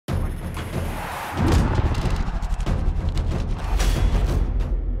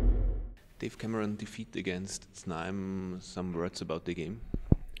Dave Cameron defeat against Znojmo, some words about the game?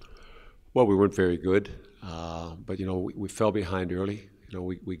 Well, we weren't very good, but we fell behind early.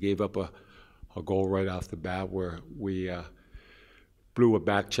 We gave up a goal right off the bat where we blew a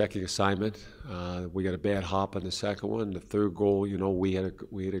back-checking assignment. We got a bad hop on the second one. The third goal, we had a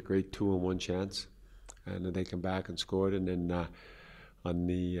great 2-on-1 chance, and then they come back and scored. And then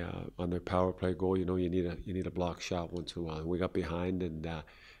on their power play goal, you need a block shot once in a while. We got behind, and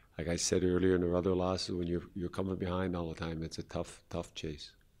like I said earlier in our other losses, when you're coming behind all the time, it's a tough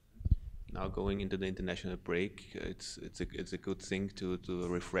chase. Now going into the international break, it's a good thing to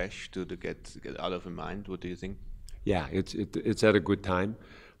refresh, to get out of the mind. What do you think? Yeah, it's at a good time,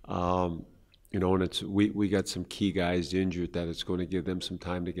 and we got some key guys injured that it's going to give them some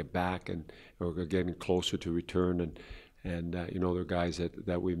time to get back, and we're getting closer to return, and they're guys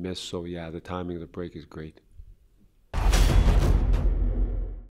that we missed. So yeah, the timing of the break is great.